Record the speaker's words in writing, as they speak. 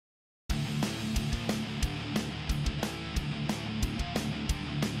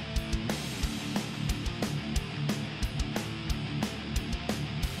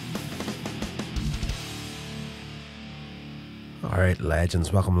Alright,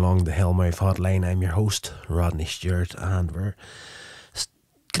 legends, welcome along the Hellmouth Hotline. I'm your host, Rodney Stewart, and we're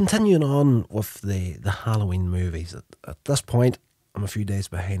continuing on with the Halloween movies. At this point, I'm a few days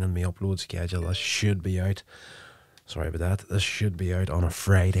behind on my upload schedule. This should be out, sorry about that, this should be out on a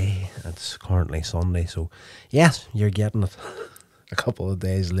Friday. It's currently Sunday, so yes, you're getting it a couple of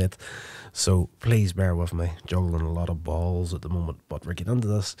days late. So please bear with me, juggling a lot of balls at the moment, but we're getting into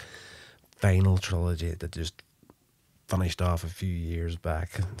this final trilogy that just finished off a few years back.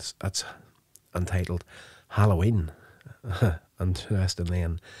 It's entitled Halloween, interestingly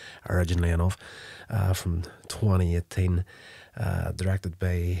and originally enough, from 2018, directed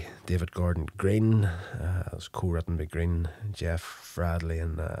by David Gordon Green. It was co-written by Green, Jeff Fradley,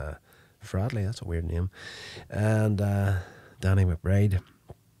 and Fradley, that's a weird name, and Danny McBride.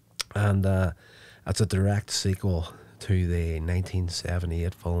 And it's a direct sequel to the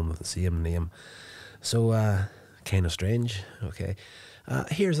 1978 film with the same name. So, kind of strange. Okay,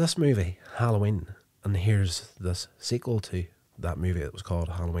 here's this movie, Halloween, and here's this sequel to that movie that was called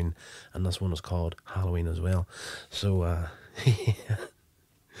Halloween, and this one is called Halloween as well. So,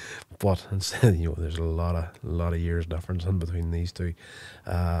 but instead, there's a lot of years difference in between these two.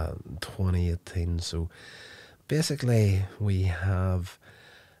 2018. So basically, we have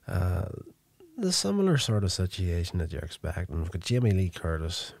the similar sort of situation that you're expecting. We've got Jamie Lee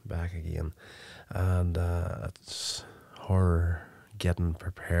Curtis back again, and it's her getting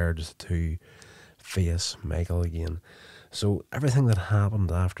prepared to face Michael again. So everything that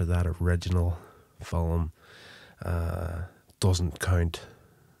happened after that original film doesn't count.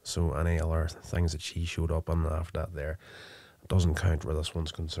 So any other things that she showed up on after that there doesn't count where this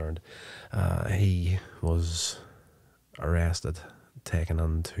one's concerned. He was arrested, taken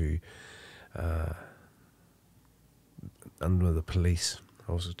into and with the police.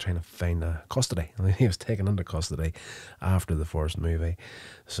 I was trying to find custody. He was taken into custody after the first movie.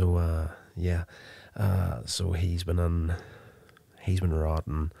 So so he's been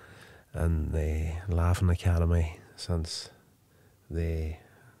rotting in the Laughing Academy since the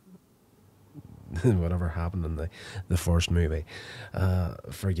whatever happened in the first movie.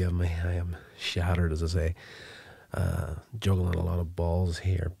 Forgive me, I am shattered, as I say, juggling a lot of balls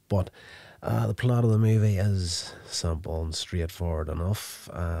here, but the plot of the movie is simple and straightforward enough.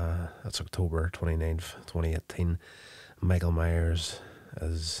 It's October 29th, 2018. Michael Myers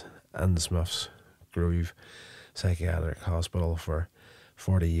is in Smith's Grove Psychiatric Hospital for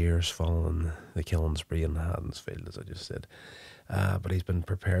 40 years following the killing spree in Haddonsfield, as I just said. But he's been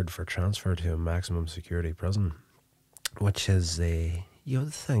prepared for transfer to a maximum security prison, which is you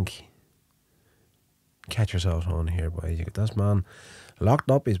would think, catch yourselves on here, boys. You get this man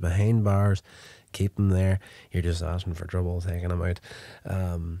locked up, he's behind bars, keep him there, you're just asking for trouble, taking him out.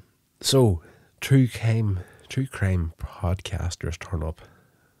 So true crime podcasters turn up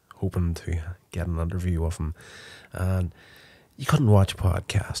hoping to get an interview with him, and you couldn't watch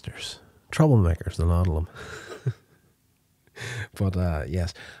podcasters, troublemakers, a lot of them. But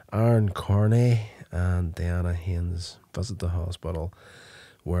yes, Aaron Corney and Diana Haynes visit the hospital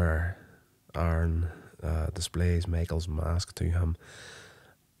where Aaron displays Michael's mask to him.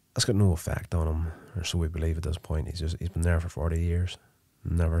 That's got no effect on him, or so we believe at this point. He's been there for 40 years,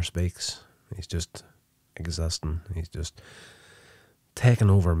 never speaks. He's just existing. He's just taken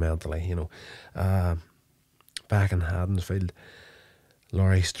over mentally, Back in Haddonsfield,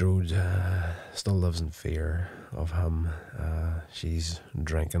 Laurie Strode still lives in fear of him. She's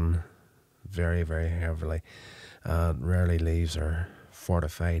drinking very, very heavily and rarely leaves her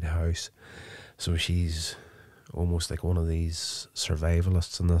fortified house. So she's almost like one of these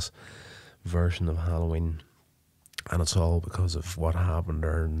survivalists in this version of Halloween. And it's all because of what happened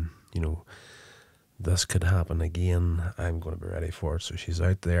there. And, this could happen again. I'm going to be ready for it. So she's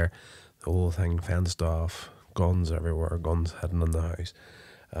out there, the whole thing fenced off, guns everywhere, guns hidden in the house.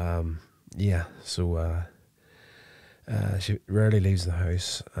 She rarely leaves the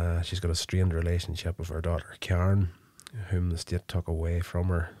house. She's got a strained relationship with her daughter Karen, whom the state took away from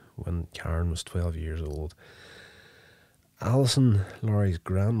her when Karen was 12 years old. Alison, Laurie's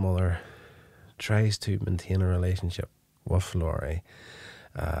grandmother, tries to maintain a relationship with Laurie,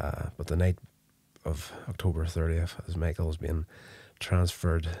 but the night of October 30th, as Michael is being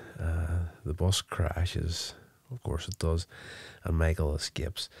transferred, the bus crashes. Of course it does, and Michael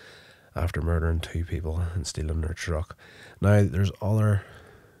escapes after murdering 2 people and stealing their truck. Now, there's other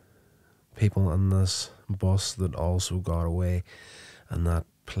people in this bus that also got away, and that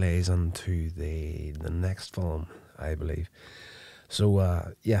plays into the next film, I believe. So,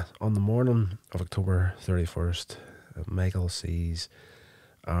 on the morning of October 31st, Michael sees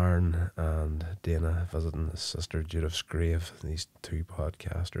Aaron and Dana visiting his sister Judith's grave. These two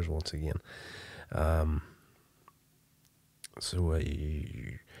podcasters once again. So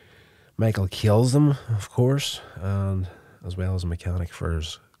Michael kills them, of course, and as well as a mechanic for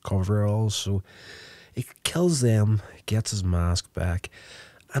his coveralls. So he kills them, gets his mask back,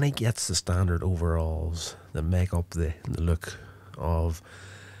 and he gets the standard overalls that make up the look of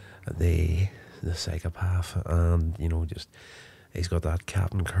the psychopath. And just he's got that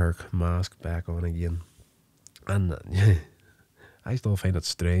Captain Kirk mask back on again. And I still find it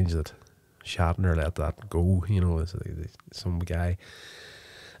strange that Shatner let that go. Some guy,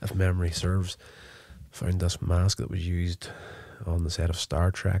 if memory serves, found this mask that was used on the set of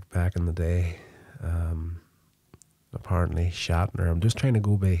Star Trek back in the day. Apparently Shatner, I'm just trying to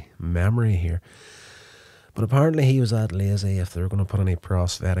go by memory here, but apparently he was that lazy. If they were going to put any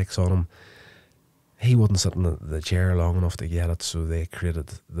prosthetics on him, he wouldn't sit in the chair long enough to get it, so they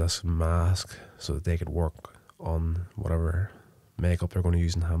created this mask so that they could work on whatever makeup they're going to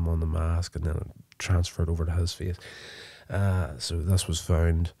use on him on the mask, and then it transferred over to his face. So this was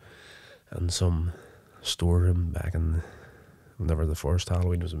found in some storeroom back in whenever the first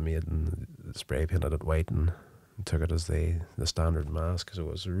Halloween was made, and spray painted it white and took it as the standard mask. So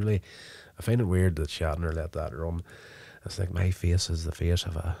it was really, I find it weird that Shatner let that run. It's like my face is the face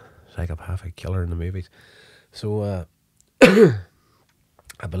of a psychopathic killer in the movies. So I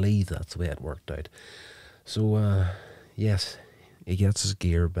believe that's the way it worked out. So yes, he gets his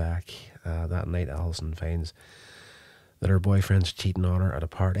gear back. That night Alison finds that her boyfriend's cheating on her at a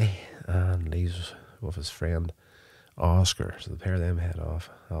party and leaves with his friend Oscar. So the pair of them head off.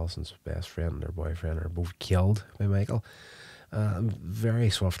 Alison's best friend and her boyfriend are both killed by Michael. I'm very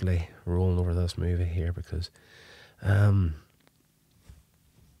swiftly rolling over this movie here because it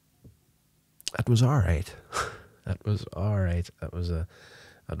was alright. It was alright. It was a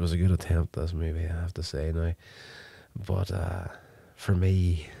good attempt, this movie, I have to say now. But for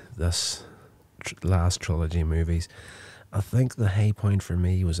me, this last trilogy movies, I think the high point for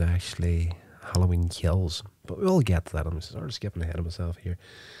me was actually Halloween Kills. But we'll get to that. I'm sort of skipping ahead of myself here.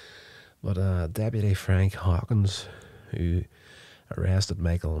 But Deputy Frank Hawkins, who arrested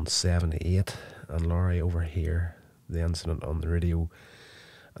Michael in 78, and Laurie overhear the incident on the radio,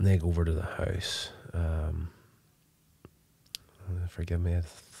 and they go over to the house. Forgive me, I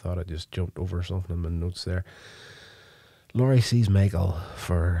thought I just jumped over something in my notes there. Laurie sees Michael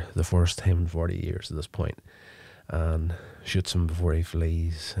for the first time in 40 years at this point and shoots him before he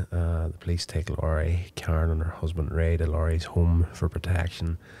flees. The police take Laurie, Karen and her husband Ray to Laurie's home for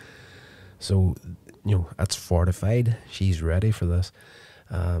protection. So, it's fortified. She's ready for this.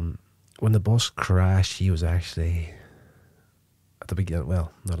 When the bus crashed, she was actually at the beginning,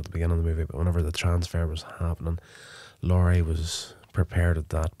 well, not at the beginning of the movie, but whenever the transfer was happening, Laurie was prepared at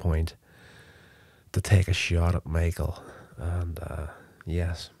that point to take a shot at Michael. And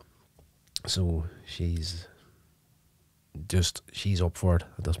yes, so she's up for it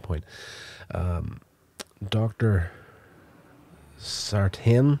at this point. Dr.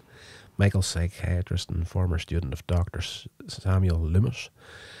 Sartain, Michael's psychiatrist and former student of Dr. Samuel Loomis,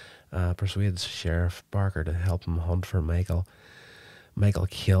 persuades Sheriff Barker to help him hunt for Michael. Michael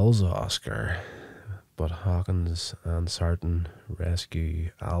kills Oscar, but Hawkins and Sartain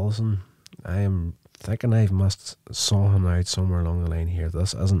rescue Alison. I am thinking I've missed something out somewhere along the line here.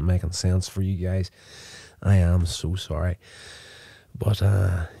 This isn't making sense for you guys. I am so sorry. But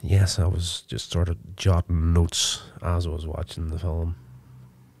yes, I was just sort of jotting notes as I was watching the film.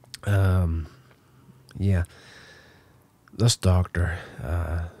 Yeah, this doctor,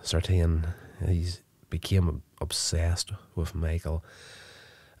 Sartain, he's became obsessed with Michael.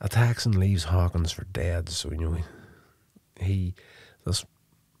 Attacks and leaves Hawkins for dead. So this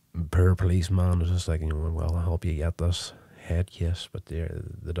poor policeman was just like, well, I'll help you get this head kiss. But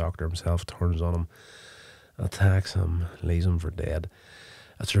the doctor himself turns on him, attacks him, leaves him for dead.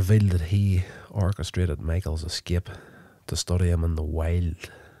 It's revealed that he orchestrated Michael's escape to study him in the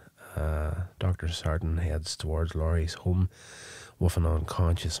wild. Dr. Sartain heads towards Laurie's home with an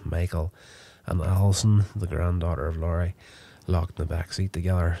unconscious Michael and Alison, the granddaughter of Laurie, locked in the back seat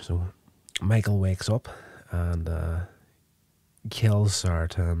together. So Michael wakes up and kills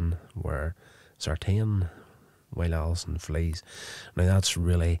Sartain while Alison flees. Now that's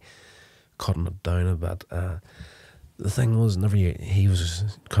really cutting it down a bit. The thing was, whenever he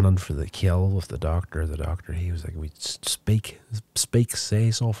was coming for the kill with the doctor, he was like, we speak,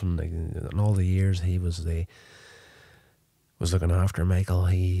 say something. Like, in all the years he was looking after Michael,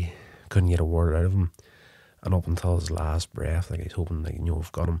 he couldn't get a word out of him. And up until his last breath, like, he's hoping, like,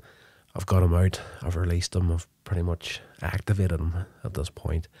 we've got him. I've got him out, I've released him, I've pretty much activated him at this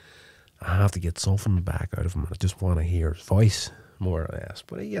point. I have to get something back out of him. I just want to hear his voice, more or less.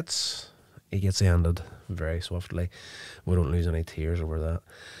 But he gets ended very swiftly. We don't lose any tears over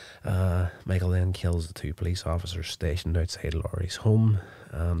that. Michael then kills the 2 police officers stationed outside Laurie's home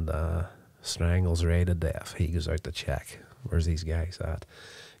and strangles Ray to death. He goes out to check where's these guys at.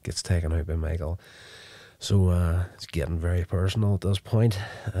 Gets taken out by Michael. So it's getting very personal at this point.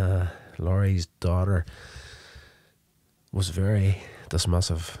 Laurie's daughter was very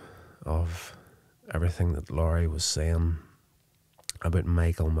dismissive of everything that Laurie was saying about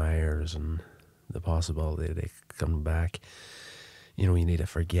Michael Myers and the possibility that he could come back. You know, you need to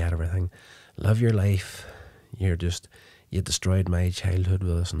forget everything. Live your life. You destroyed my childhood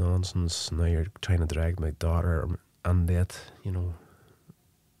with this nonsense. Now you're trying to drag my daughter and it, you know,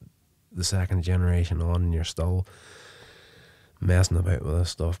 the second generation on, and you're still messing about with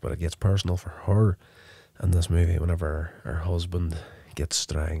this stuff. But it gets personal for her in this movie whenever her husband gets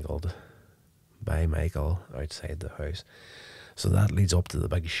strangled by Michael outside the house. So that leads up to the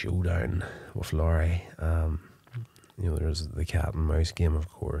big showdown with Laurie. You know, there's the cat and mouse game, of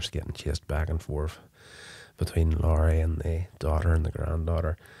course, getting chased back and forth between Laurie and the daughter and the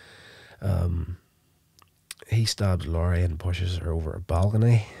granddaughter. He stabs Laurie and pushes her over a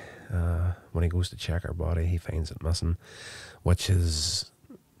balcony. When he goes to check her body, he finds it missing, which is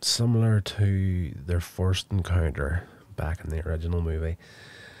similar to their first encounter back in the original movie.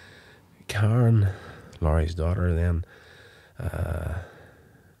 Karen, Laurie's daughter, then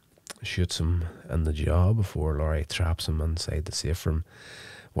shoots him in the jaw before Laurie traps him inside the safe room,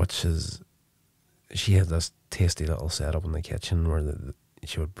 which is, she had this tasty little setup in the kitchen where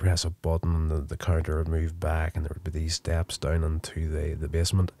she would press a button and the counter would move back and there would be these steps down into the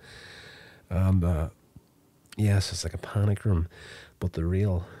basement. And yes, it's like a panic room, but the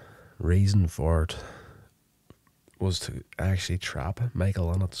real reason for it was to actually trap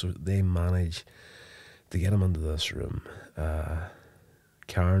Michael in it. So they manage to get him into this room.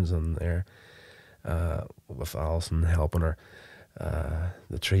 Karen's in there with Alison helping her.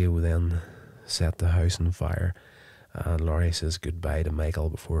 The trio then set the house on fire, and Laurie says goodbye to Michael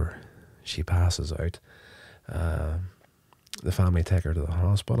before she passes out. The family take her to the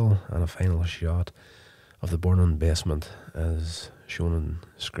hospital, and a final shot of the burning basement is shown on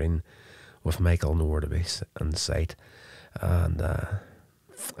screen with Michael nowhere to be in sight. And I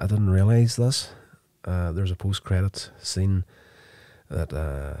didn't realise this. There's a post-credits scene that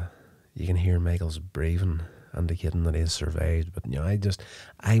you can hear Michael's breathing, indicating that he has survived. But you know,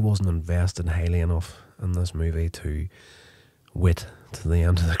 I wasn't invested highly enough in this movie to wait to the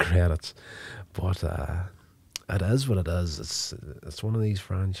end of the credits. But it is what it is. It's one of these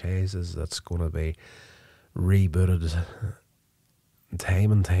franchises that's going to be rebooted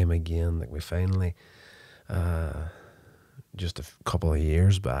time and time again. Like we finally, just a couple of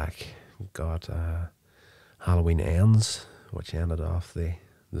years back, got Halloween Ends, which ended off the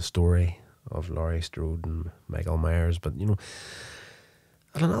story of Laurie Strode and Michael Myers. But you know,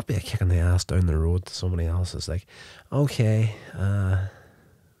 it'll not be a kick in the ass down the road to somebody else. It's like, okay,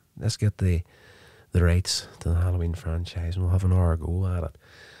 let's get the rights to the Halloween franchise and we'll have an hour go at it.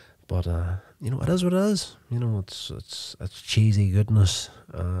 But you know, it is what it is. You know, it's cheesy goodness.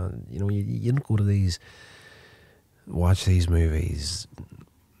 You know, you don't go to watch these movies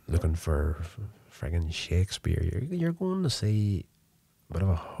looking for friggin' Shakespeare. You're going to see a bit of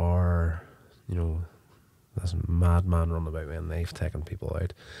a horror. You know, this madman running about with a knife taking people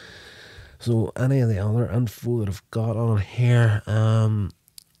out. So any of the other info that I've got on here,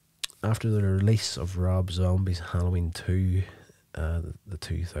 after the release of Rob Zombie's Halloween 2, the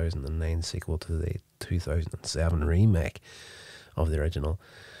 2009 sequel to the 2007 remake of the original,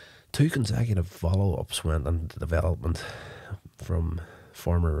 2 consecutive follow-ups went into development from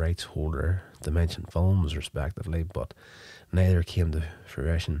former rights holder Dimension Films respectively, but neither came to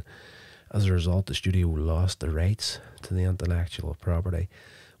fruition. As a result, the studio lost the rights to the intellectual property,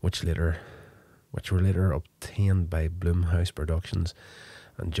 which were later obtained by Blumhouse Productions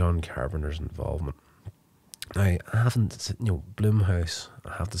and John Carpenter's involvement. Now, I haven't, you know, Blumhouse,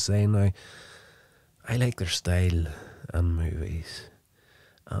 I have to say now, I like their style in movies.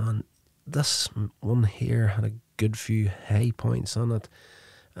 And this one here had a good few high points on it.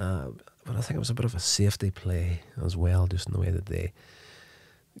 But I think it was a bit of a safety play as well, just in the way that they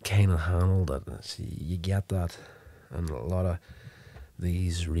kind of handled it. So you get that in a lot of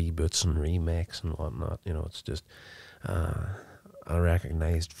these reboots and remakes and whatnot. You know, it's just a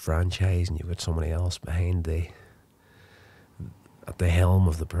recognised franchise and you've got somebody else behind at the helm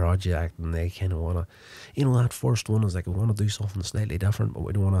of the project, and they kind of want to, that first one is like, we want to do something slightly different, but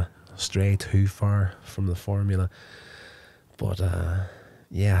we don't want to stray too far from the formula. But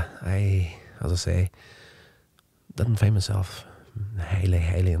yeah, as I say, didn't find myself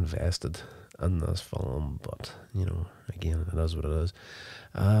highly invested in this film, but again, it is what it is.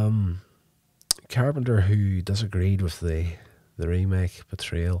 Carpenter, who disagreed with the remake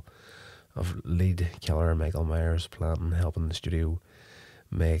portrayal of lead killer Michael Myers, planning helping the studio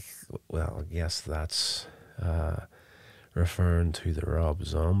make, well, I guess that's referring to the Rob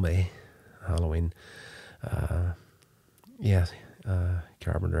Zombie Halloween.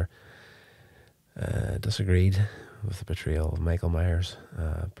 Carpenter disagreed with the portrayal of Michael Myers,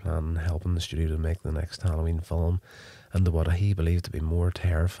 planning helping the studio to make the next Halloween film into what he believed to be more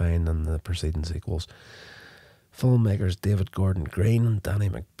terrifying than the preceding sequels. Filmmakers David Gordon Green and Danny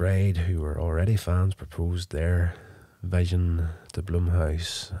McBride, who were already fans, proposed their vision to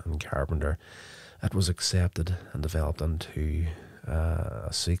Blumhouse and Carpenter. It was accepted and developed into a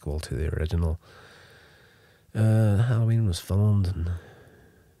sequel to the original. Halloween was filmed in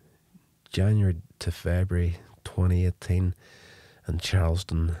January to February 2018 in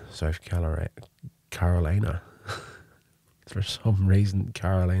Charleston, South Carolina. For some reason,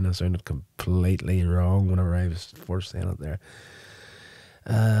 Carolina sounded completely wrong whenever I was first saying it there.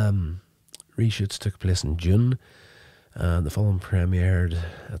 Reshoots took place in June. The film premiered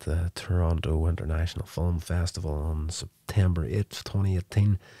at the Toronto International Film Festival on September 8th,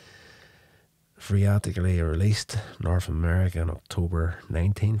 2018. Theatrically released North America on October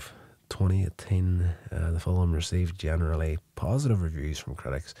 19th, 2018. The film received generally positive reviews from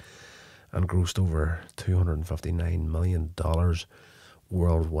critics and grossed over $259 million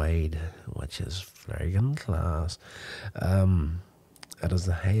worldwide, which is friggin' class. It is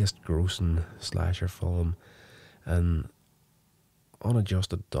the highest grossing slasher film in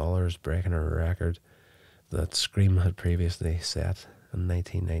unadjusted dollars, breaking a record that Scream had previously set in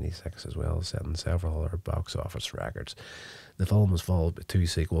 1996, as well as setting several other box office records. The film was followed by two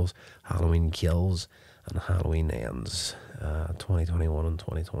sequels, Halloween Kills and Halloween Ends, 2021 and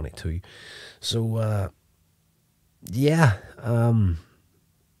 2022. So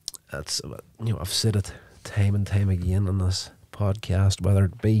that's, I've said it time and time again on this podcast, whether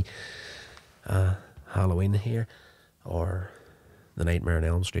it be Halloween here, or the Nightmare on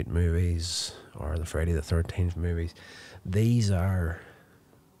Elm Street movies, or the Friday the 13th movies. These are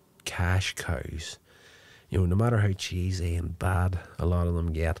cash cows. No matter how cheesy and bad a lot of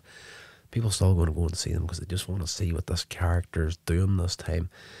them get, people still going to go and see them because they just want to see what this character's doing this time.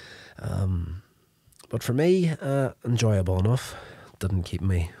 But for me, enjoyable enough. Didn't keep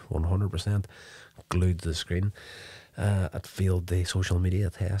me 100% glued to the screen. It failed the social media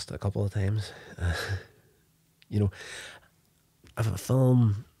test a couple of times. If a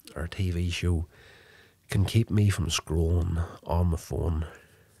film or a TV show can keep me from scrolling on my phone,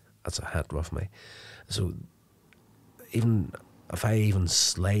 that's a hit with me. So even if I even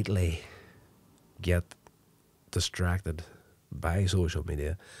slightly get distracted by social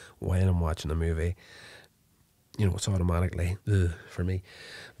media while I'm watching a movie, it's automatically for me.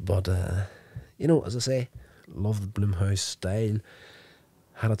 But as I say, love the Blumhouse style.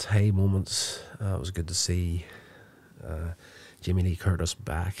 Had its high moments. It was good to see Jamie Lee Curtis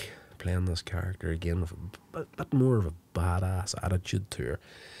back playing this character again with a bit more of a badass attitude to her,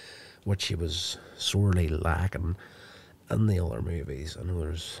 which she was sorely lacking in the other movies. I know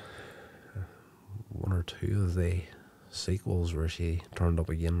there's one or two of the sequels where she turned up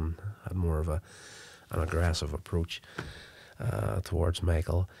again and had more of an aggressive approach towards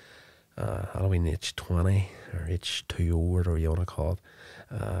Michael. Halloween H20 or H2O, whatever you want to call it,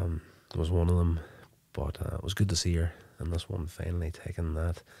 was one of them. But it was good to see her in this one, finally taking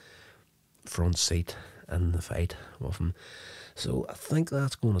that front seat in the fight with him. So I think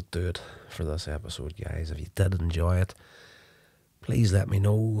that's going to do it for this episode, guys. If you did enjoy it, please let me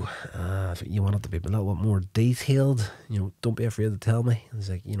know. If you want it to be a little bit more detailed, don't be afraid to tell me. It's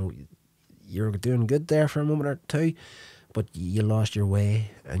like, you're doing good there for a moment or two, but you lost your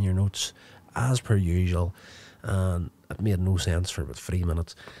way in your notes as per usual, and it made no sense for about 3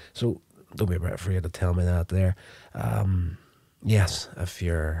 minutes. So don't be afraid to tell me that there. Yes, if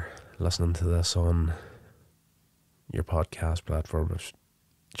you're listening to this on your podcast platform of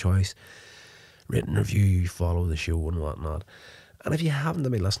choice, rate and review, follow the show and whatnot. And if you happen to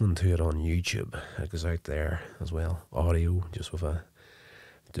be listening to it on YouTube, it goes out there as well, audio, just with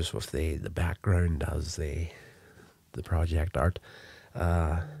the background as the project art.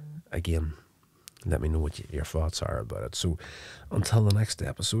 Again, let me know what your thoughts are about it. So until the next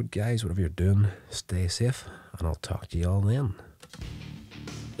episode, guys, whatever you're doing, stay safe, and I'll talk to you all then.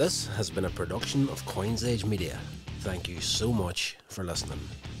 This has been a production of Coins Age Media. Thank you so much for listening.